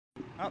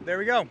Oh, there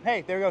we go.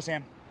 Hey, there we go,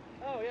 Sam.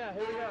 Oh yeah,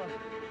 here we go.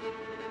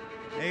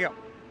 There you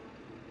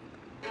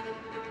go.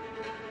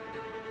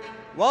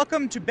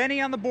 Welcome to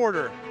Benny on the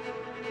Border.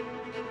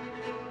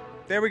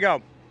 There we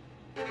go.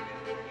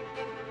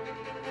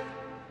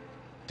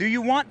 Do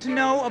you want to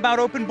know about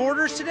open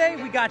borders today?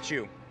 We got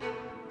you.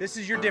 This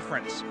is your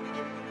difference.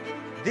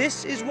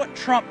 This is what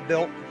Trump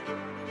built.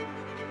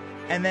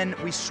 And then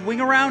we swing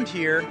around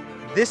here.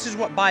 This is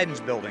what Biden's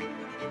building.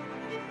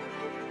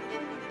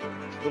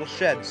 Little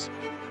sheds.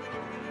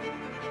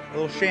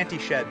 Little shanty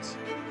sheds.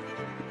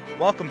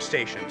 Welcome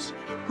stations.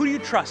 Who do you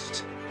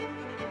trust?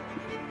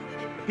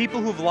 The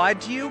people who've lied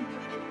to you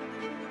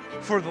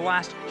for the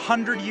last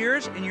 100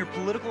 years in your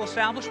political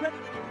establishment?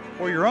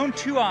 Or your own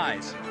two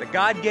eyes that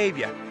God gave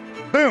you?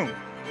 Boom!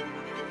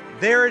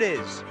 There it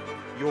is.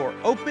 Your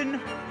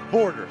open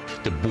border.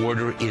 The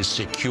border is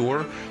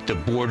secure. The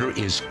border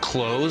is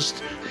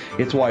closed.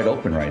 It's wide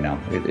open right now.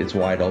 It's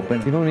wide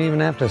open. You don't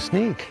even have to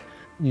sneak.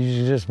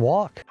 You just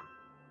walk.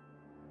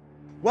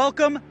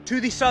 Welcome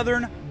to the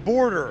southern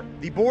border,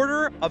 the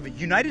border of the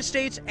United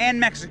States and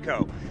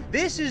Mexico.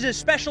 This is a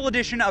special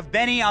edition of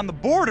Benny on the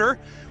Border.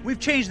 We've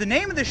changed the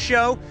name of the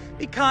show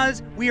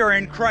because we are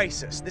in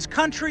crisis. This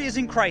country is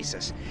in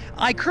crisis.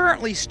 I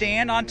currently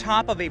stand on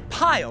top of a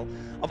pile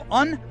of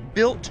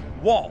unbuilt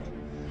wall.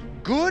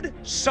 Good,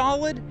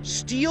 solid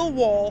steel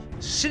wall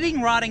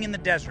sitting rotting in the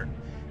desert.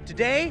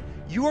 Today,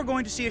 you are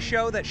going to see a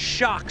show that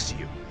shocks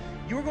you.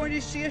 You are going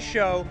to see a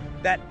show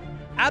that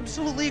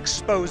absolutely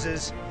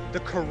exposes the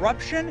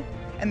corruption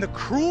and the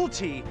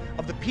cruelty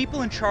of the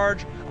people in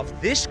charge of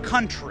this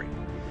country.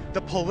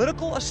 The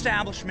political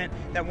establishment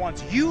that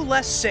wants you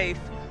less safe.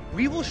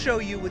 We will show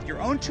you with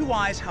your own two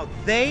eyes how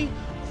they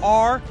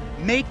are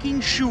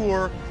making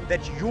sure that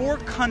your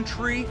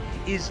country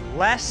is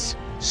less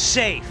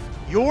safe.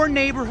 Your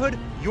neighborhood,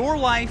 your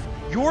life,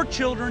 your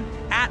children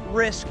at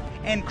risk,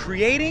 and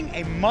creating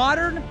a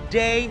modern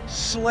day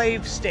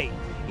slave state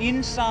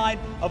inside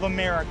of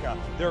America.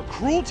 Their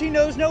cruelty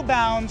knows no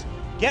bounds.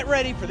 Get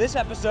ready for this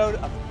episode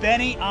of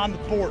Benny on the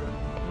Border.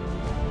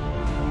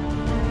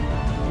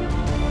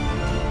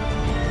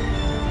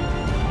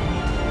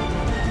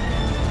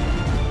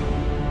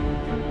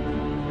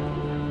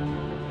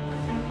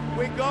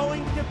 We're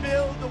going to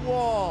build the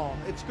wall.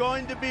 It's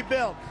going to be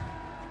built.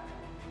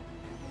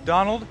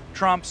 Donald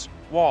Trump's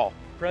wall.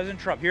 President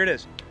Trump, here it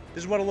is.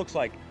 This is what it looks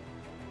like.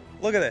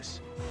 Look at this.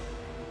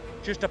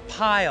 Just a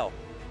pile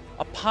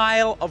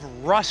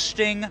of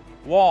rusting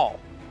wall.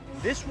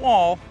 This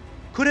wall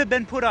could have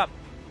been put up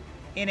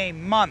in a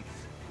month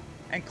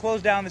and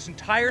closed down this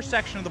entire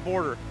section of the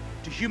border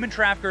to human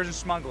traffickers and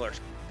smugglers.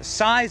 The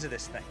size of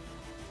this thing.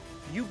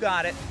 You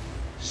got it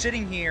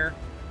sitting here,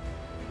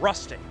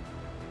 rusting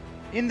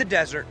in the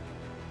desert.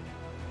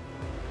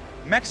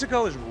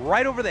 Mexico is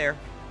right over there,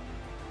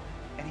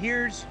 and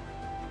here's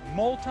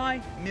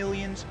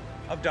multi-millions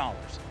of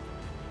dollars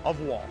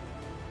of wall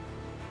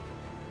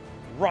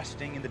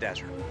rusting in the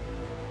desert.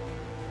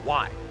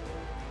 Why?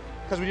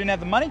 Because we didn't have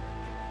the money?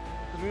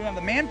 Because we didn't have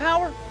the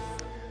manpower?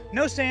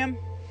 No, Sam.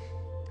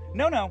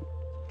 No.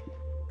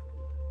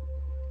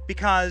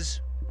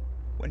 Because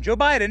when Joe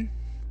Biden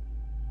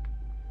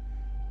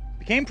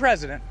became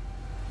president,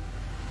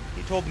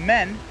 he told the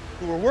men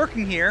who were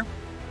working here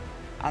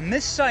on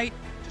this site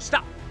to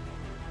stop.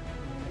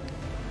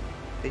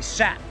 They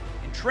sat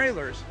in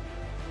trailers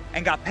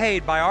and got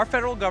paid by our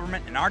federal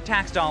government and our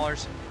tax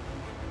dollars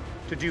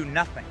to do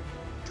nothing,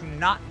 to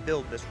not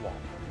build this wall.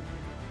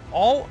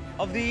 All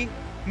of the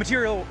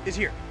material is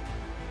here.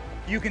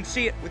 You can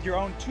see it with your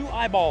own two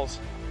eyeballs.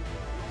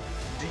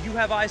 Do you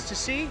have eyes to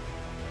see?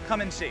 Come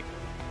and see.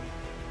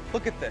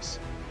 Look at this.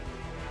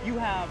 You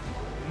have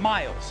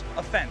miles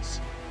of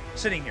fence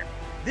sitting here.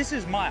 This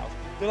is miles.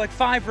 They're like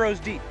 5 rows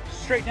deep,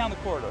 straight down the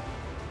corridor.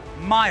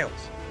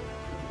 Miles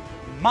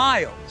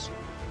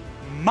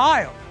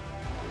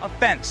of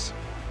fence.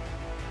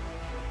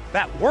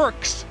 That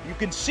works. You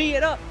can see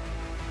it up,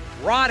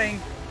 rotting.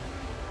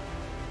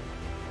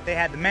 They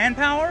had the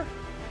manpower,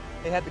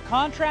 they had the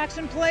contracts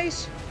in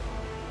place,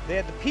 they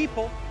had the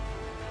people,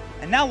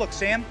 and now look,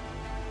 Sam,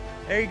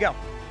 there you go.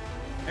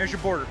 There's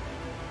your border.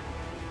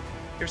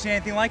 You ever seen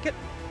anything like it?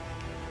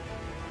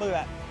 Look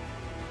at that.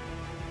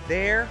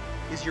 There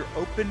is your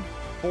open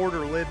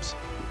border, libs.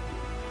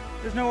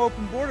 There's no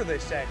open border, they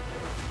say.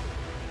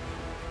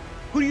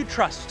 Who do you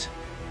trust?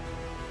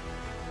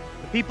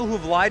 The people who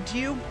have lied to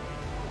you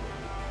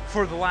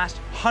for the last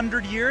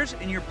 100 years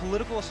in your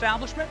political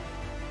establishment?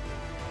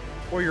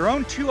 Or your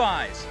own two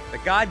eyes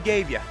that God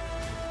gave you?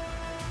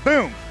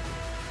 Boom!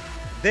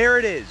 There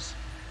it is,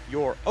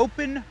 your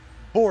open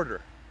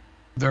border.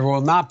 There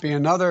will not be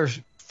another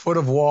foot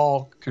of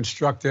wall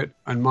constructed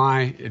on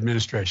my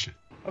administration.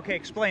 Okay,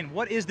 explain,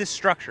 what is this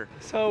structure?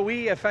 So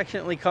we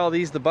affectionately call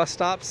these the bus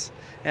stops,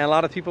 and a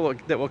lot of people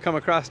that will come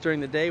across during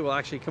the day will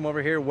actually come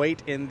over here,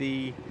 wait in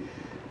the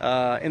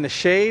In the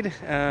shade,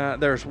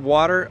 there's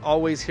water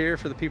always here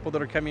for the people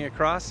that are coming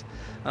across.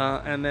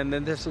 And then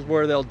this is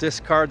where they'll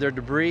discard their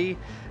debris.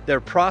 They're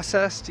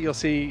processed. You'll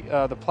see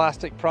the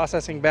plastic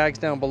processing bags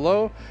down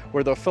below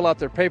where they'll fill out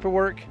their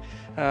paperwork.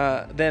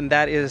 Then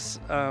that is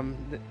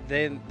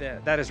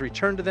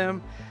returned to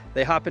them.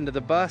 They hop into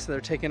the bus.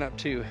 They're taken up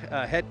to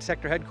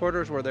sector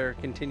headquarters where they're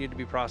continued to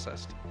be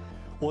processed.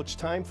 Well, it's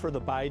time for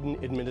the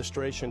Biden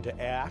administration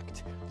to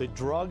act. The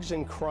drugs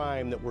and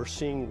crime that we're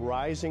seeing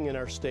rising in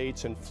our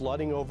states and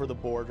flooding over the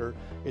border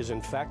is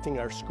infecting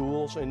our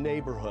schools and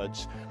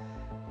neighborhoods.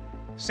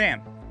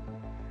 Sam,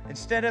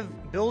 instead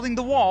of building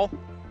the wall,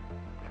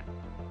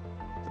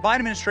 the Biden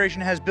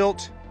administration has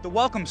built the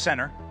Welcome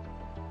Center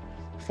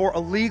for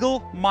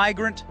illegal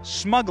migrant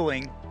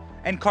smuggling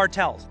and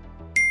cartels.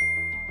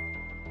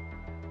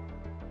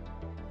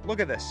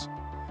 Look at this.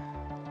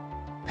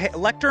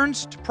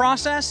 Lecterns to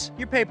process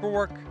your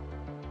paperwork.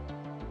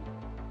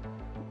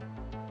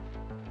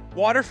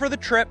 Water for the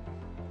trip.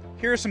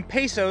 Here are some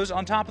pesos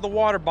on top of the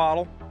water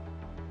bottle.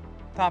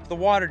 Top of the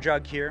water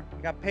jug here.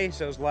 We got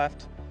pesos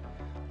left.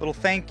 Little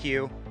thank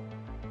you.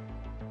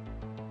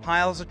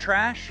 Piles of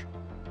trash.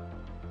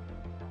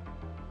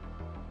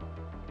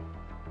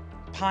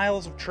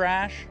 Piles of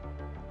trash.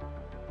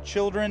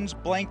 Children's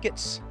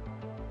blankets.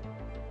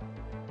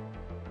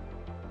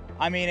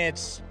 I mean,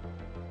 it's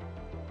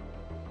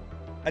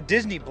a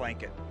Disney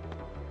blanket,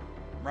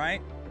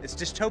 right? It's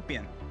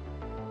dystopian.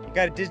 You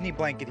got a Disney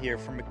blanket here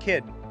from a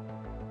kid.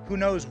 Who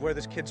knows where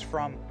this kid's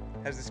from?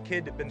 Has this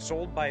kid been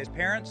sold by his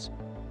parents?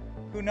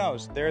 Who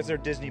knows? There's their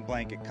Disney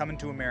blanket coming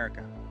to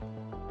America.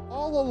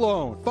 All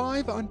alone,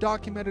 5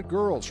 undocumented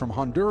girls from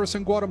Honduras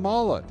and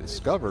Guatemala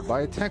discovered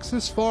by a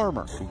Texas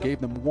farmer who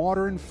gave them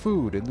water and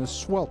food in the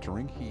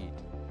sweltering heat.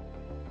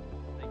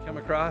 Come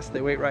across,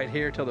 they wait right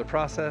here till they're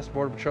processed.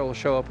 Border Patrol will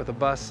show up with a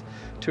bus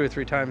 2 or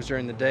 3 times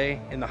during the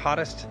day. In the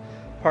hottest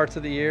parts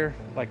of the year,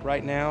 like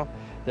right now,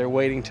 they're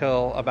waiting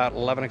till about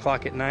 11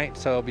 o'clock at night.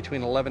 So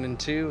between 11 and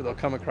 2, they'll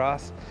come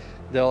across.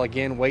 They'll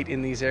again wait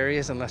in these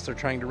areas unless they're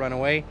trying to run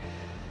away.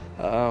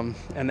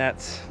 And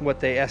that's what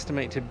they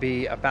estimate to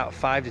be about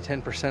 5 to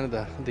 10%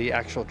 of the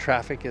actual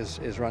traffic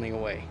is running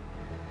away.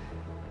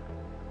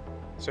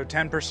 So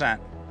 10%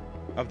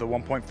 of the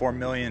 1.4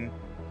 million,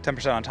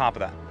 10% on top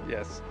of that.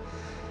 Yes.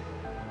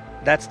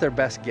 That's their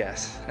best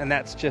guess, and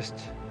that's just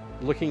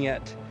looking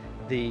at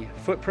the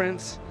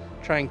footprints,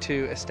 trying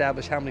to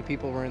establish how many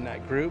people were in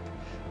that group.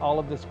 All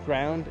of this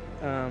ground,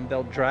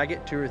 they'll drag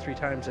it 2 or 3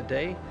 times a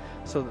day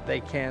so that they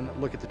can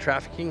look at the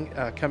trafficking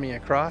coming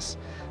across.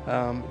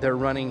 They're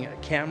running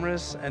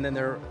cameras, and then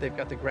they've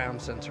got the ground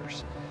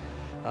sensors.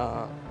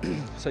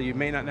 So you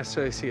may not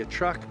necessarily see a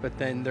truck, but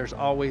then there's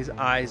always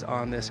eyes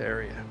on this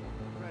area.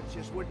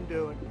 Just wouldn't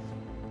do it.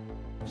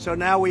 So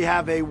now we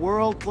have a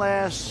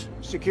world-class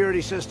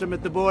security system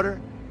at the border,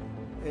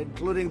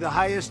 including the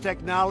highest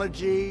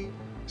technology.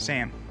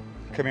 Sam,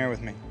 come here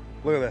with me.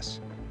 Look at this.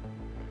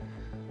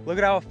 Look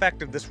at how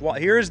effective this wall.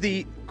 Here is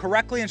the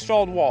correctly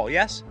installed wall.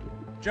 Yes,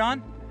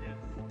 John? Yes.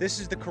 This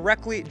is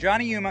the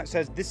Johnny Yuma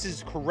says this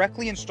is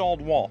correctly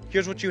installed wall.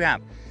 Here's what you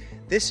have.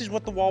 This is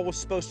what the wall was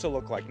supposed to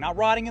look like. Not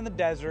rotting in the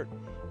desert,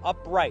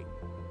 upright.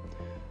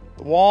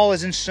 The wall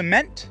is in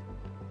cement.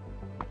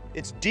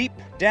 It's deep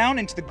down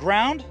into the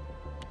ground.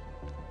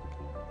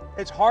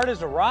 It's hard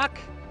as a rock.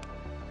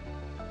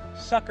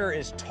 Sucker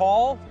is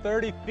tall,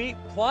 30 feet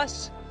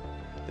plus.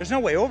 There's no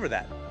way over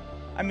that.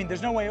 I mean,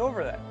 there's no way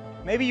over that.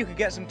 Maybe you could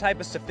get some type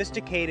of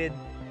sophisticated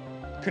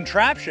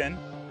contraption,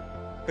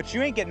 but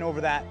you ain't getting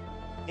over that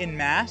in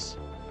mass.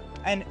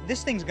 And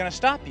this thing's gonna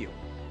stop you.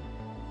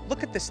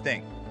 Look at this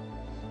thing.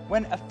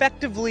 When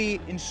effectively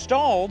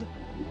installed,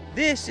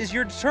 this is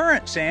your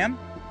deterrent, Sam.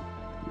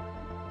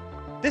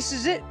 This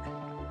is it.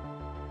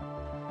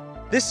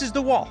 This is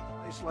the wall.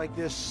 Like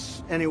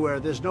this anywhere.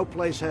 There's no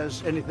place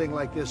has anything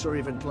like this or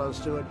even close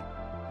to it.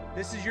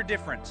 This is your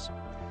difference.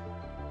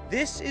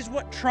 This is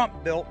what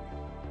Trump built.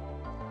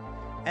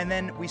 And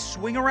then we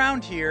swing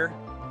around here.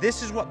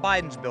 This is what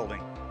Biden's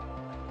building.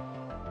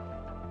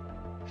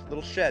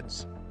 Little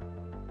sheds.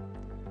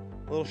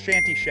 Little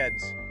shanty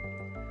sheds.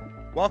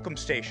 Welcome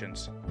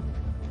stations.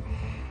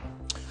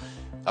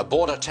 A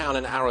border town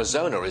in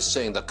Arizona is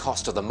seeing the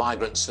cost of the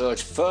migrant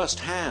surge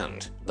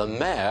firsthand. The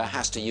mayor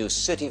has to use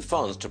city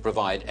funds to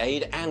provide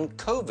aid and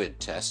COVID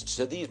tests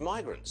to these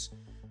migrants.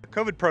 The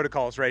COVID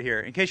protocols right here.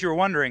 In case you were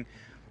wondering,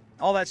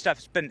 all that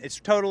stuff it's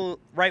total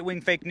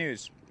right-wing fake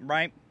news,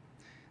 right?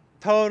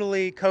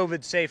 Totally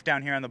COVID safe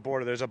down here on the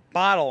border. There's a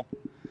bottle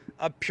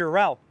of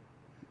Purell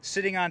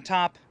sitting on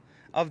top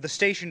of the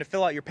station to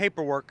fill out your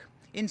paperwork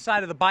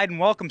inside of the Biden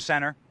Welcome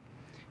Center.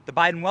 The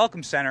Biden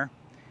Welcome Center,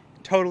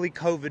 totally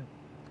COVID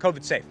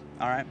safe,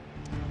 all right?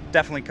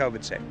 Definitely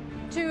COVID safe.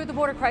 To the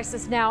border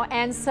crisis now,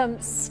 and some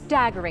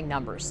staggering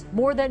numbers.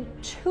 More than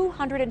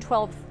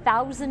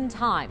 212,000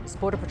 times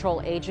Border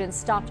Patrol agents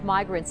stopped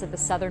migrants at the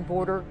southern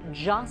border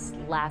just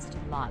last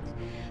month.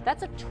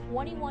 That's a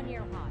 21-year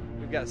high.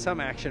 We've got some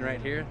action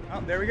right here.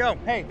 Oh, there we go.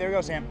 Hey, there we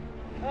go, Sam.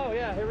 Oh,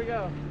 yeah, here we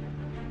go.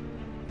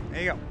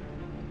 There you go.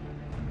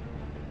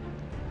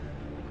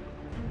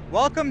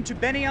 Welcome to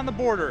Benny on the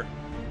Border.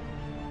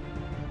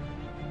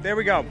 There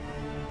we go.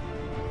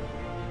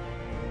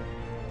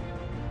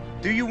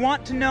 Do you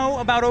want to know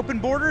about open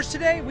borders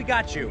today? We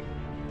got you.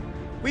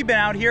 We've been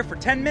out here for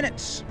 10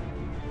 minutes.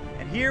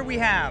 And here we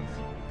have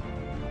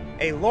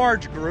a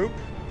large group,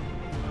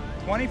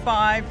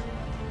 25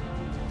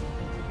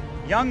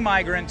 young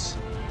migrants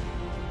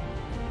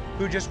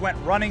who just went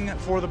running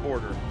for the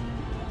border.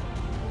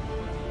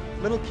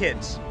 Little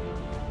kids.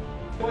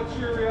 What's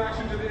your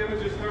reaction to the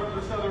images here of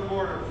the southern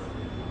border?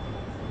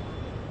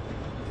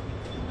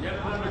 Get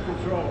it under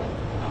control.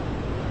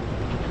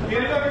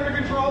 Get it under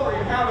control, or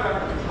you have it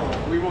under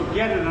control? We will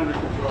get it under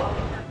control.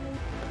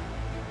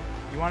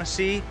 You want to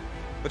see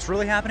what's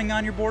really happening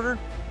on your border,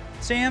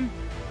 Sam?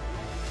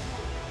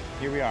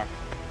 Here we are.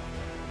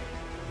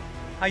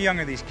 How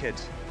young are these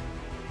kids?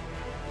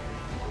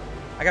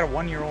 I got a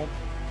 1-year-old.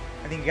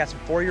 I think you got some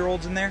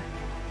 4-year-olds in there.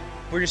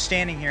 We're just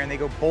standing here and they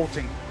go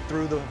bolting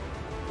through the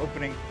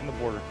opening on the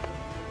border.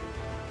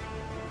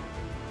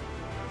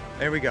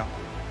 There we go.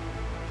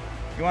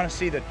 You want to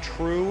see the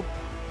true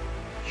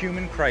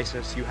human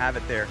crisis, you have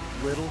it there.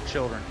 Little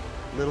children,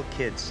 little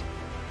kids.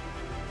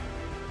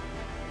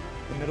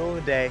 The middle of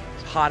the day,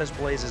 it's hot as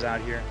blazes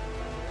out here,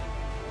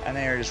 and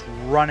they are just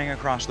running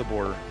across the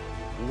border.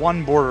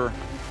 One border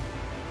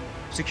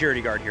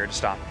security guard here to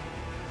stop.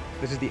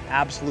 This is the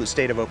absolute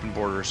state of open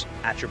borders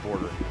at your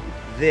border.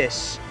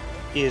 This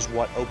is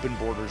what open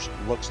borders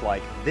looks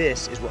like.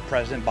 This is what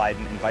President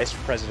Biden and Vice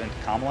President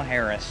Kamala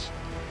Harris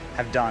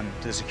have done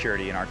to the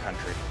security in our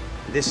country.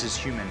 This is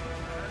human,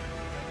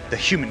 the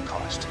human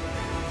cost.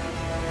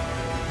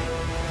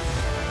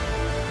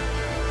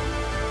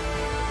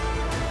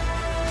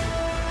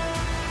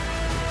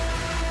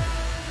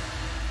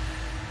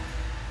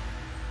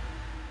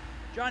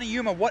 Johnny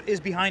Yuma, what is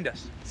behind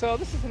us? So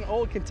this is an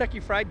old Kentucky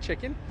Fried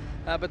Chicken,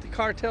 but the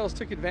cartels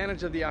took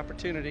advantage of the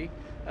opportunity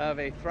of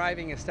a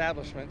thriving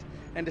establishment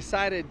and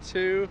decided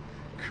to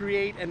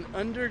create an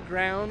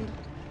underground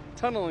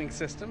tunneling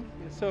system.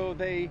 So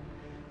they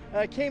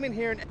came in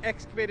here and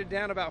excavated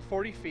down about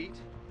 40 feet,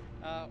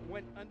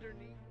 went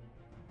underneath.